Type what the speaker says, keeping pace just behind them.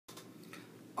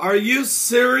Are you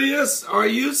serious? Are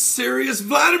you serious?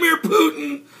 Vladimir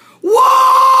Putin?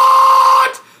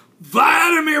 What?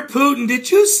 Vladimir Putin, did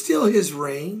you steal his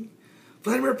ring?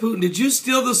 Vladimir Putin, did you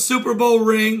steal the Super Bowl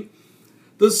ring?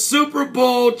 The Super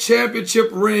Bowl championship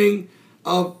ring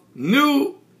of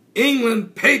New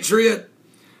England Patriot.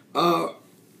 The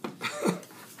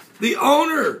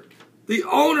owner,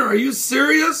 are you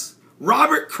serious?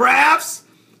 Robert Kraft's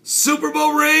Super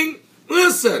Bowl ring?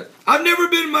 Listen, I've never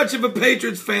been much of a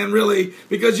Patriots fan, really,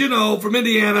 because, you know, from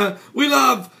Indiana, we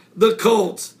love the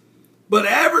Colts. But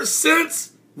ever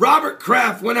since Robert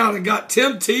Kraft went out and got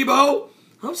Tim Tebow,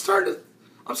 I'm starting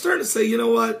to say, you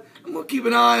know what? I'm going to keep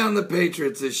an eye on the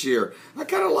Patriots this year. I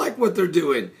kind of like what they're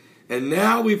doing. And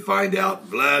now we find out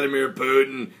Vladimir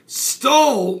Putin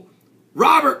stole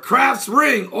Robert Kraft's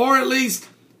ring, or at least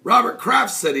Robert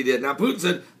Kraft said he did. Now, Putin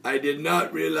said, I did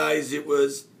not realize it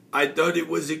was, I thought it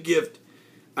was a gift.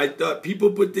 I thought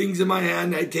people put things in my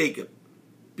hand, I take them.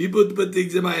 People put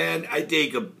things in my hand, I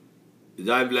take them. Because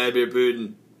I'm Vladimir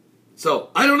Putin.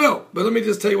 So, I don't know, but let me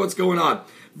just tell you what's going on.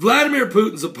 Vladimir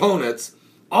Putin's opponents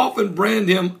often brand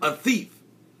him a thief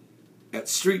at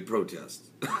street protests.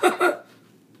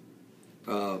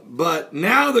 But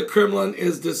now the Kremlin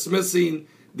is dismissing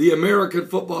the American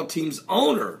football team's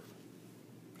owner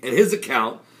and his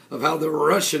account of how the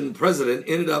Russian president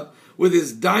ended up with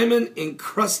his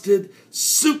diamond-encrusted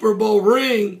Super Bowl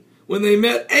ring when they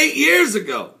met 8 years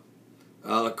ago.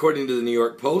 According to the New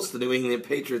York Post, the New England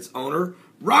Patriots owner,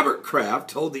 Robert Kraft,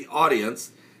 told the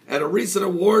audience at a recent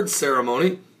awards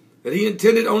ceremony that he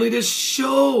intended only to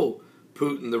show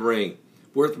Putin the ring,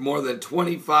 worth more than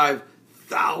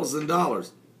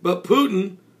 $25,000. But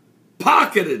Putin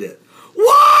pocketed it.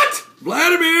 What?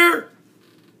 Vladimir?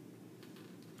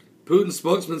 Putin's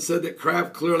spokesman said that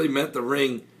Kraft clearly meant the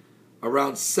ring,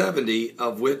 around 70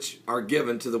 of which are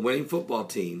given to the winning football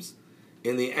teams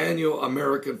in the annual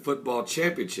American Football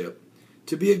Championship,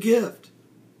 to be a gift,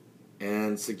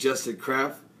 and suggested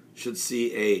Kraft should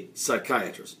see a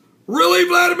psychiatrist. Really,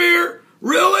 Vladimir?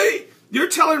 Really? You're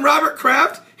telling Robert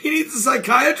Kraft he needs a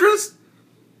psychiatrist?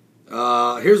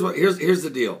 Here's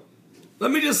the deal. Let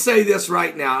me just say this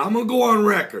right now. I'm going to go on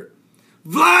record.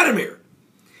 Vladimir,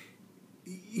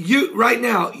 right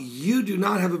now, you do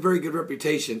not have a very good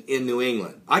reputation in New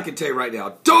England. I can tell you right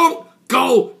now, don't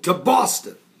go to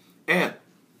Boston. And,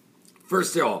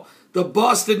 first of all, the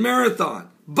Boston Marathon,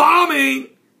 bombing,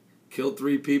 killed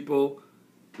 3 people,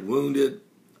 wounded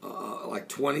like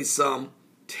 20-some,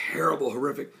 terrible,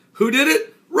 horrific. Who did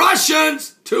it?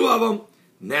 Russians, 2 of them.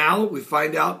 Now we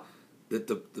find out that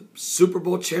the Super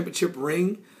Bowl championship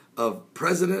ring of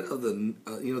president of the,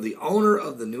 the owner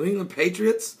of the New England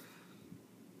Patriots,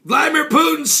 Vladimir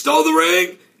Putin, stole the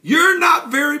ring. You're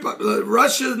not very popular. The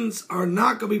Russians are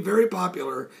not going to be very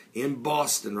popular in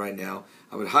Boston right now.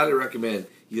 I would highly recommend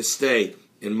you stay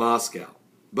in Moscow.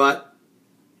 But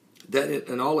that,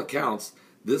 in all accounts,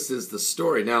 this is the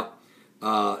story. Now,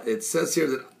 it says here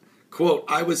that, quote,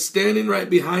 I was standing right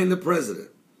behind the president,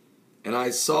 and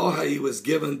I saw how he was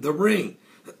given the ring,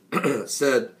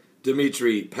 said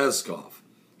Dmitry Peskov.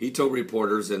 He told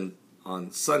reporters on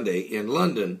Sunday in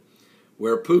London,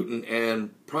 where Putin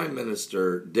and Prime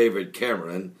Minister David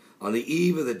Cameron on the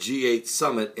eve of the G8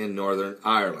 summit in Northern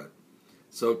Ireland.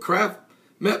 So Kraft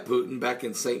met Putin back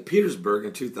in St. Petersburg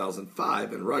in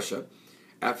 2005 in Russia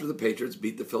after the Patriots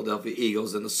beat the Philadelphia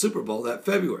Eagles in the Super Bowl that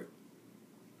February.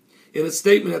 In a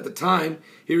statement at the time,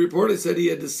 he reportedly said he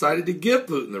had decided to give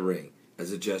Putin the ring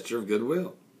as a gesture of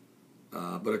goodwill.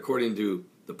 But according to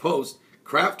the Post,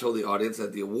 Kraft told the audience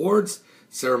at the awards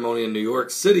ceremony in New York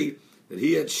City that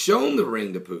he had shown the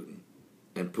ring to Putin,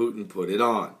 and Putin put it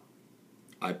on.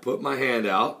 I put my hand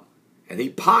out, and he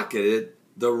pocketed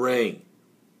the ring.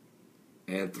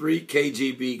 And 3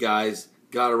 KGB guys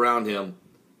got around him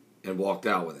and walked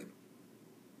out with him.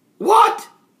 What?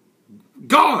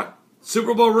 Gone.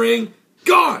 Super Bowl ring,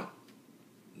 gone.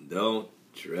 Don't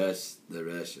trust the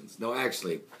Russians. No,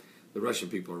 actually, the Russian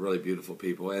people are really beautiful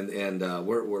people, and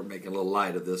we're making a little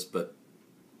light of this, but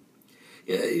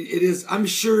it is. I'm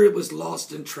sure it was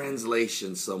lost in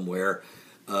translation somewhere.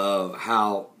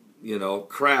 How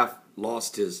Kraft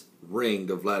lost his ring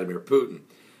to Vladimir Putin,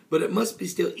 but it must be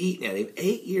still eating at him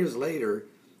 8 years later,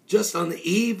 just on the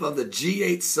eve of the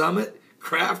G8 summit.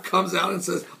 Kraft comes out and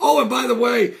says, oh, and by the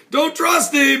way, don't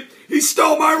trust him. He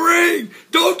stole my ring.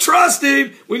 Don't trust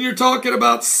him when you're talking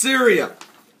about Syria.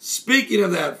 Speaking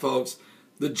of that, folks,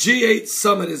 the G8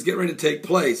 summit is getting ready to take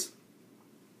place.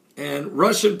 And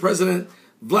Russian President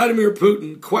Vladimir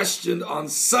Putin questioned on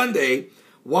Sunday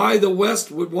why the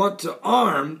West would want to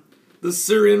arm the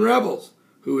Syrian rebels,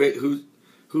 who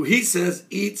he says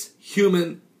eats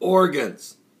human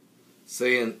organs.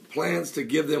 saying plans to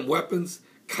give them weapons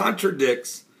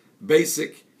contradicts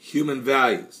basic human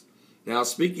values. Now,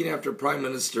 speaking after Prime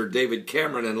Minister David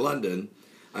Cameron in London,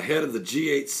 ahead of the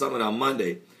G8 summit on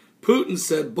Monday, Putin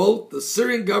said both the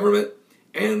Syrian government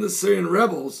and the Syrian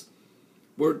rebels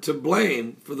were to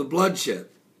blame for the bloodshed.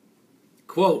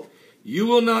 Quote, "You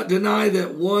will not deny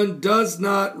that one does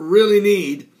not really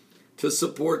need to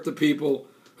support the people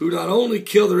who not only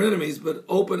kill their enemies, but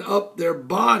open up their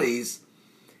bodies,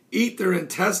 eat their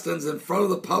intestines in front of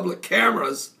the public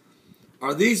cameras.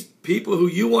 Are these people who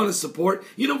you want to support?"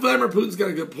 You know, Vladimir Putin's got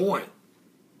a good point.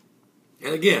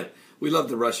 And again, we love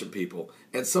the Russian people.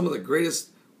 And some of the greatest,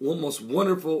 most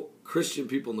wonderful Christian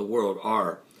people in the world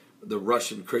are the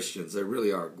Russian Christians. They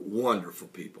really are wonderful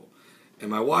people.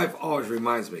 And my wife always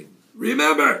reminds me,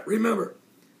 remember,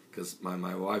 because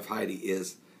my wife Heidi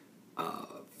is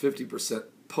 50%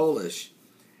 Polish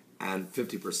and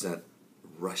 50%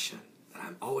 Russian. And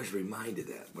I'm always reminded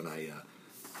that when I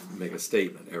make a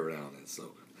statement every now and then.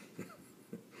 So,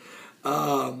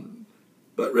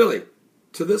 but really,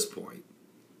 to this point,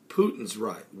 Putin's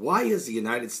right. Why is the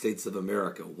United States of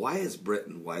America, why is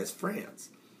Britain, why is France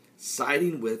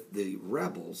siding with the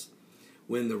rebels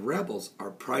when the rebels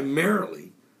are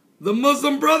primarily the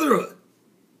Muslim Brotherhood?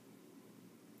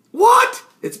 What?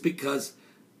 It's because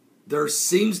there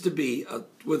seems to be,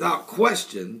 without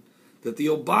question, that the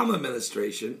Obama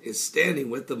administration is standing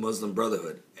with the Muslim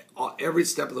Brotherhood every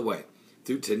step of the way,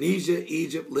 through Tunisia,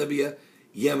 Egypt, Libya,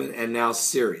 Yemen, and now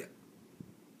Syria.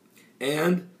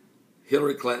 And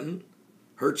Hillary Clinton,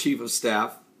 her chief of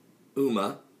staff,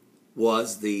 Uma,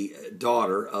 was the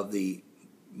daughter of the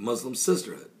Muslim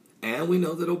Sisterhood. And we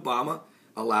know that Obama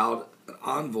allowed an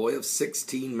envoy of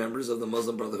 16 members of the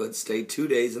Muslim Brotherhood stay 2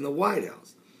 days in the White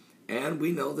House. And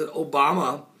we know that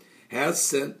Obama has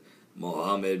sent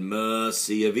Mohammed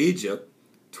Morsi of Egypt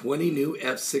 20 new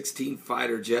F-16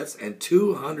 fighter jets and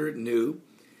 200 new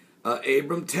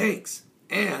Abrams tanks,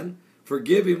 and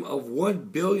forgive him of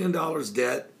 $1 billion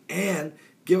debt and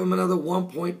give him another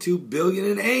 $1.2 billion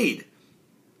in aid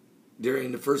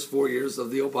during the first 4 years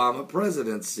of the Obama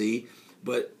presidency.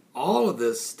 But all of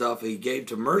this stuff he gave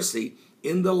to Morsi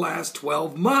in the last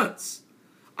 12 months.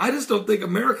 I just don't think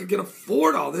America can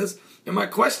afford all this. And my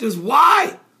question is,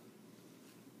 why?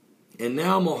 And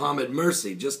now Mohammed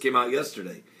Morsi just came out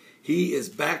yesterday. He is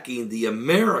backing the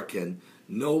American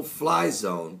no-fly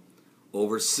zone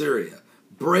over Syria,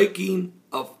 breaking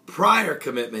a prior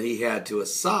commitment he had to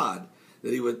Assad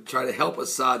that he would try to help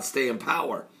Assad stay in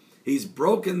power. He's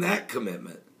broken that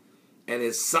commitment and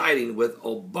is siding with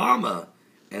Obama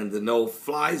and the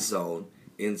no-fly zone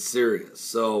in Syria.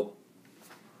 So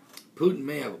Putin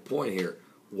may have a point here.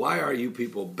 Why are you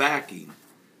people backing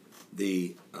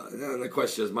the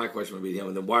question is, my question would be to him,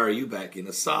 and then why are you backing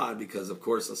Assad? Because, of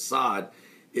course, Assad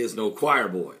is no choir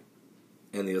boy.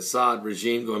 And the Assad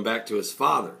regime, going back to his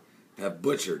father, have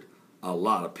butchered a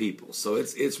lot of people. So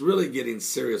it's really getting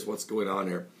serious what's going on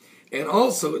here. And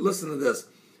also, listen to this.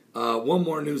 One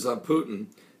more news on Putin.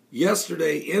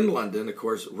 Yesterday in London, of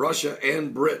course, Russia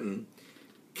and Britain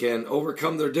can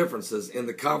overcome their differences in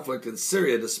the conflict in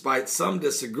Syria despite some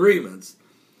disagreements.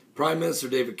 Prime Minister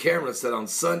David Cameron said on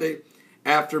Sunday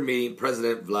after meeting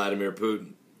President Vladimir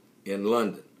Putin in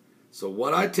London. So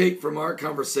what I take from our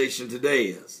conversation today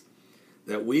is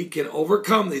that we can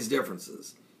overcome these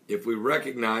differences if we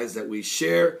recognize that we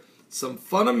share some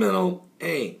fundamental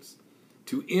aims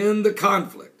to end the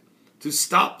conflict, to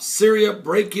stop Syria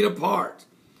breaking apart,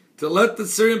 to let the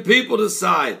Syrian people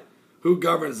decide who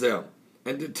governs them,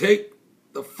 and to take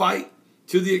the fight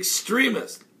to the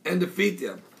extremists and defeat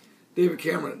them. David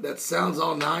Cameron, that sounds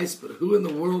all nice, but how in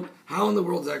the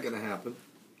world is that going to happen?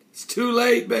 It's too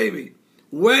late, baby.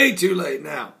 Way too late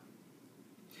now.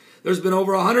 There's been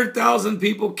over 100,000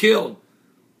 people killed.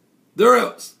 There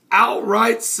is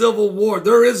outright civil war.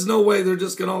 There is no way they're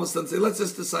just going to all of a sudden say, let's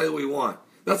just decide what we want.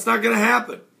 That's not going to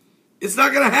happen. It's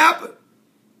not going to happen.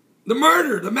 The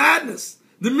murder, the madness,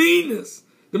 the meanness,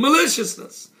 the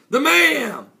maliciousness, the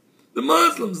mayhem, the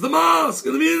Muslims, the mosque,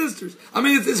 and the ministers. I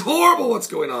mean, it's horrible what's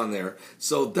going on there.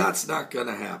 So that's not going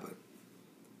to happen.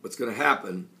 What's going to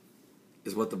happen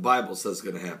is what the Bible says is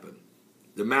going to happen.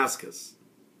 Damascus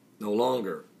no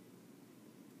longer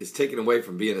is taken away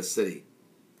from being a city,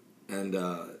 and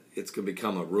it's going to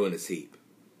become a ruinous heap.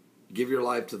 Give your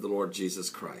life to the Lord Jesus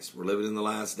Christ. We're living in the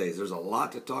last days. There's a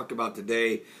lot to talk about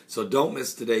today, so don't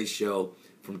miss today's show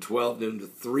from 12 noon to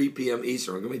 3 p.m.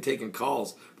 Eastern. We're going to be taking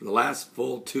calls for the last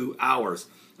full 2 hours.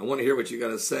 I want to hear what you got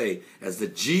to say as the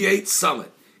G8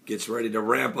 summit gets ready to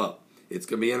ramp up. It's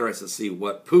going to be interesting to see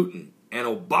what Putin and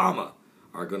Obama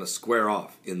are going to square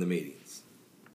off in the meeting.